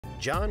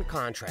John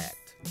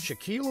Contract.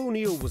 Shaquille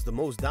O'Neal was the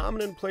most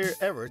dominant player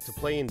ever to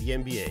play in the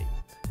NBA.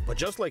 But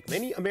just like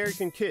many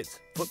American kids,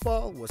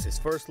 football was his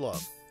first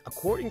love.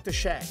 According to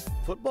Shaq,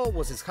 football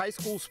was his high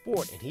school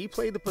sport and he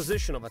played the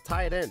position of a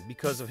tight end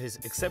because of his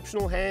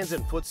exceptional hands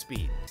and foot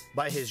speed.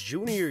 By his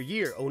junior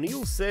year,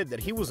 O'Neal said that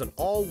he was an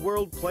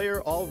all-world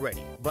player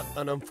already, but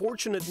an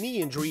unfortunate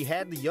knee injury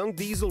had the young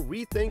Diesel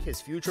rethink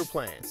his future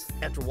plans.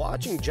 After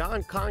watching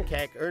John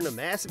Contract earn a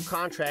massive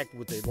contract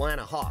with the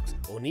Atlanta Hawks,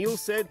 O'Neal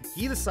said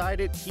he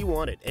decided he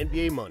wanted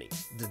NBA money.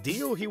 The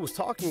deal he was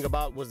talking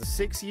about was a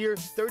 6-year,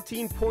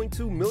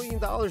 $13.2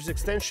 million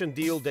extension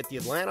deal that the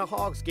Atlanta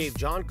Hawks gave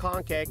John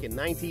Contract in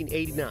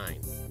 1989.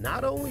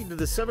 Not only did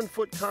the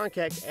 7-foot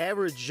Contract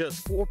average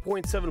just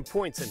 4.7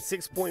 points and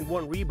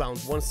 6.1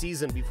 rebounds one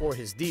season before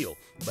his deal,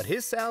 but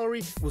his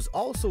salary was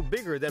also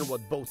bigger than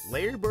what both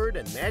Larry Bird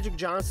and Magic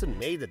Johnson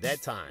made at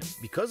that time.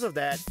 Because of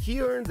that,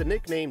 he earned the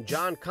nickname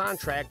John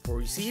Contract for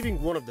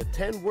receiving one of the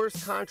 10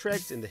 worst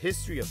contracts in the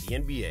history of the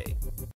NBA.